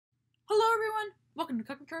Welcome to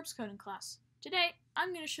Cukmekerb's coding class. Today, I'm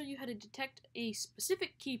going to show you how to detect a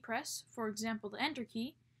specific key press, for example the Enter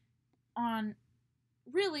key, on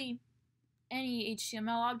really any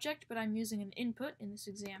HTML object, but I'm using an input in this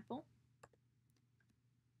example.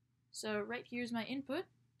 So right here's my input,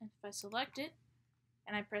 and if I select it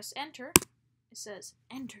and I press Enter, it says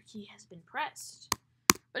Enter key has been pressed.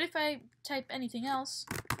 But if I type anything else,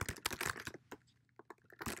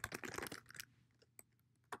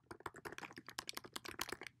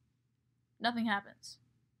 nothing happens.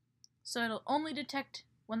 So it'll only detect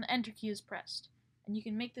when the Enter key is pressed. And you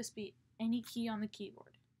can make this be any key on the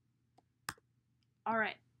keyboard.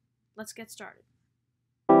 Alright, let's get started.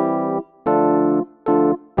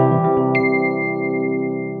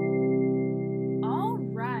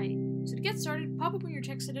 Alright, so to get started, pop open your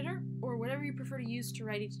text editor or whatever you prefer to use to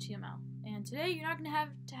write HTML. And today you're not going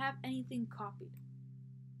to have anything copied.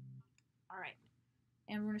 Alright,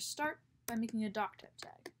 and we're going to start by making a doctype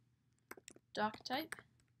tag. Doctype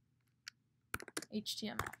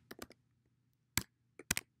HTML.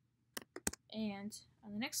 And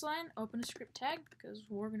on the next line, open a script tag because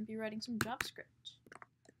we're going to be writing some JavaScript.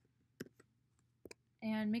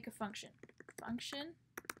 And make a function. Function,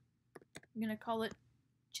 I'm going to call it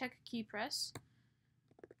check keypress.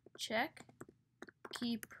 Check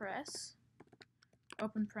keypress,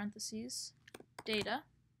 open parentheses, data.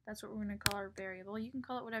 That's what we're going to call our variable. You can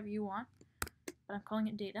call it whatever you want, but I'm calling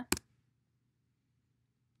it data.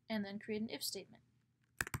 And then create an if statement.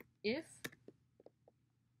 If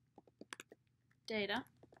data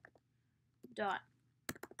dot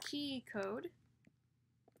key code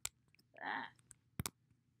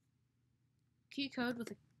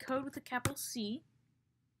with a capital C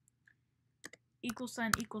 ==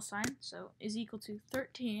 so is equal to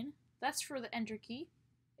 13. That's for the Enter key.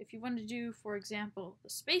 If you want to do, for example, the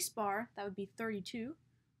space bar, that would be 32,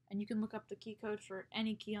 and you can look up the key code for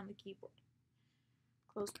any key on the keyboard.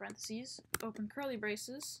 Close parentheses, open curly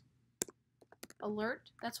braces,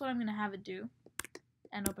 alert, that's what I'm going to have it do,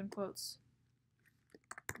 and open quotes.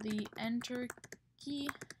 The Enter key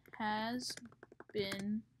has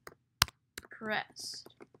been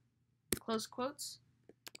pressed. Close quotes,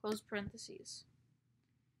 close parentheses.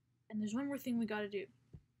 And there's one more thing we got to do.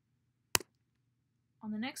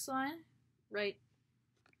 On the next line, write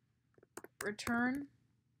return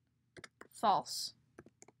false.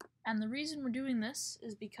 And the reason we're doing this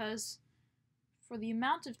is because for the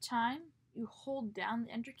amount of time you hold down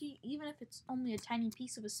the Enter key, even if it's only a tiny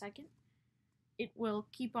piece of a second, it will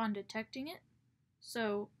keep on detecting it.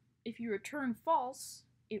 So if you return false,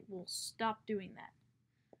 it will stop doing that.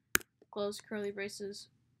 Close curly braces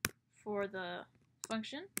for the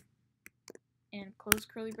function, and close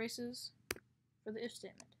curly braces for the if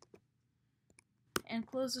statement. And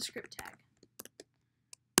close the script tag.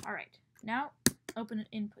 Alright, now open an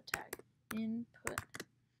input tag.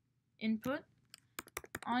 Input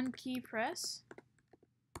on key press.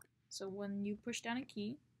 So when you push down a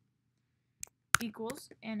key, equals,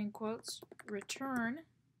 and in quotes, return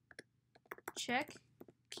check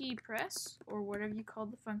key press, or whatever you call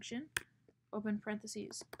the function, open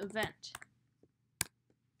parentheses, event.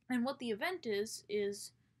 And what the event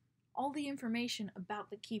is all the information about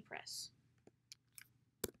the key press.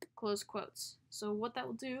 Close quotes. So what that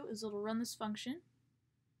will do is it'll run this function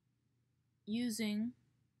using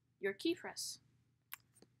your key press.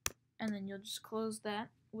 And then you'll just close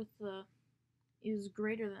that with the is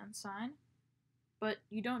greater than sign. But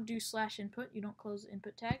you don't do /input, you don't close the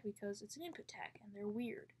input tag because it's an input tag and they're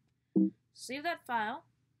weird. Save that file.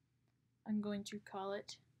 I'm going to call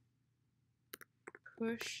it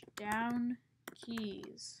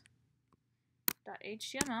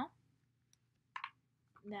pushdownkeys.html.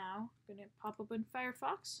 Now, I'm going to pop open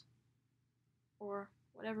Firefox, or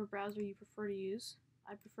whatever browser you prefer to use.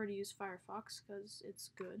 I prefer to use Firefox because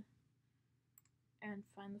it's good. And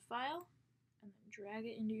find the file, and then drag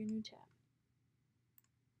it into your new tab.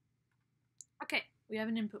 Okay, we have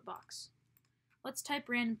an input box. Let's type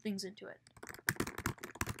random things into it.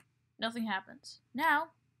 Nothing happens.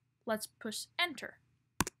 Now, let's push Enter.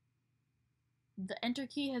 The Enter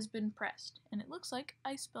key has been pressed, and it looks like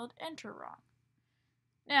I spelled Enter wrong.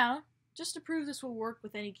 Now, just to prove this will work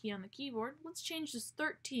with any key on the keyboard, let's change this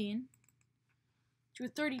 13 to a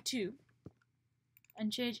 32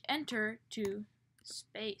 and change Enter to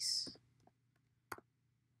space.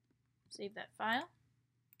 Save that file,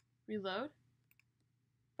 reload,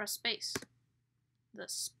 press space. The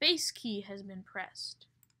space key has been pressed.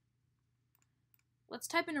 Let's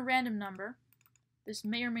type in a random number. This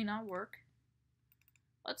may or may not work.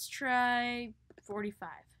 Let's try 45.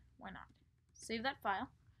 Why not? Save that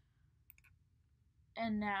file.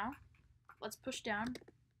 And now let's push down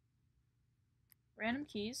random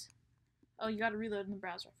keys. Oh, you gotta reload in the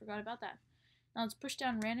browser. I forgot about that. Now let's push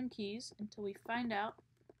down random keys until we find out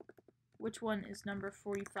which one is number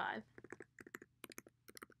 45.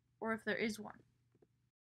 Or if there is one.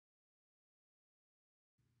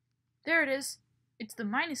 There it is. It's the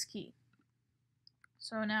minus key.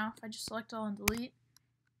 So now if I just select all and delete,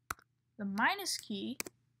 the minus key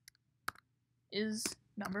is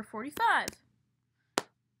number 45.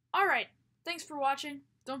 Alright, thanks for watching.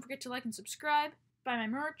 Don't forget to like and subscribe, buy my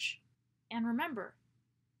merch, and remember,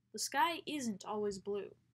 the sky isn't always blue.